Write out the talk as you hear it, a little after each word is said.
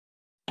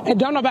And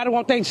don't nobody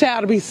want their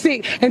child to be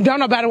sick, and don't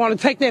nobody want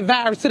to take that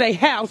virus to their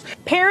house.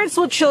 Parents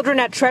with children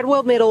at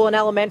Treadwell Middle and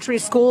elementary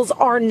schools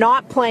are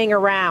not playing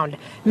around.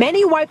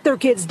 Many wiped their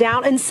kids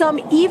down, and some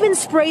even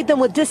sprayed them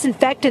with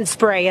disinfectant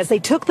spray as they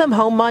took them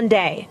home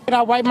Monday. And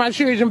I wiped my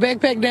children's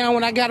backpack down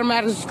when I got them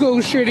out of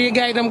school. Sure did.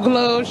 Gave them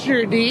gloves.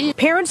 Sure did.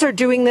 Parents are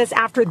doing this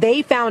after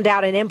they found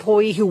out an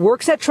employee who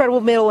works at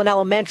Treadwell Middle and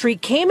Elementary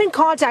came in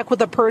contact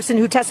with a person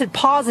who tested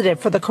positive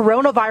for the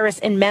coronavirus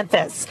in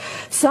Memphis.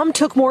 Some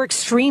took more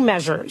extreme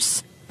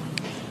measures.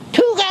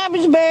 2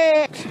 garbage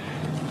bags.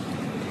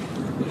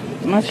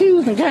 My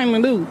shoes and came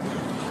and loose.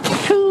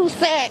 2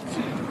 sacks.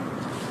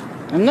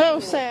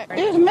 Another sack.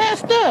 It's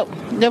messed up.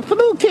 The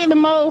flu killing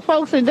more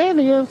folks than that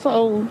is,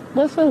 so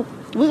what's up?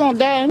 We're gonna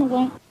die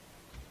anyway.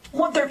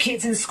 Want their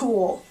kids in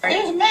school.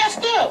 It's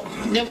messed up.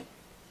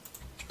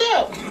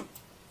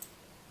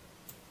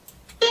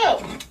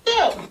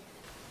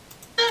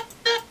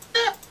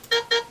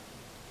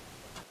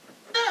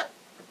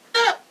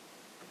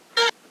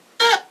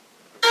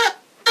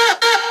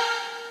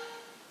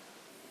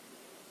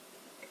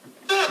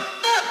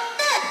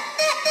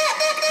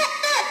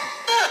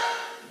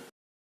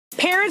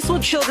 Parents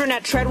with children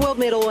at Treadwell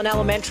Middle and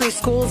elementary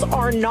schools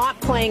are not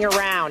playing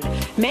around.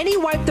 Many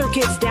wiped their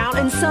kids down,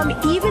 and some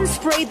even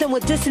sprayed them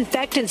with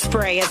disinfectant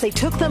spray as they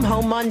took them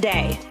home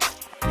Monday.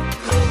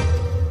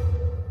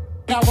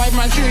 I wiped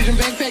my children's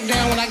backpack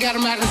down when I got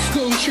them out of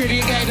school. Sure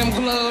did. Gave them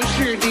gloves.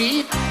 Sure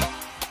did.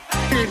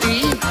 Sure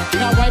did.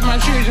 I wiped my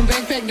children's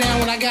backpack down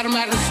when I got them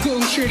out of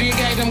school. Sure did.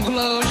 Gave them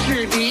gloves.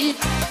 Sure did.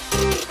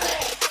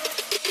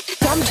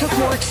 Some took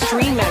more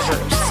extreme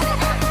measures.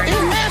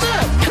 It's messed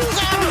up. 2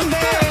 garbage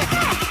bags.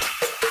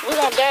 We're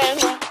gonna die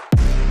anyway.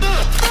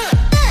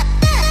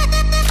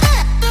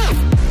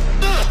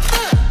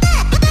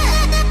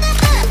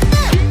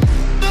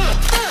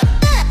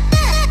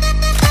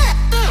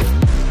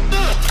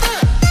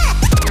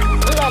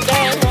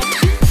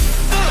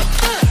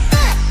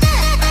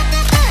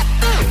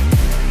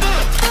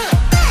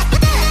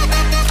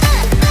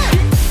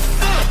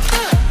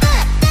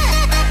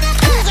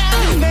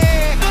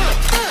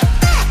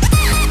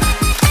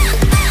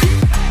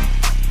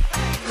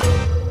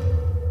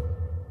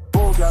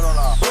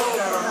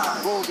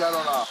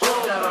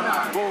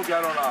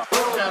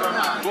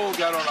 Go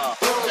get on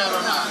up.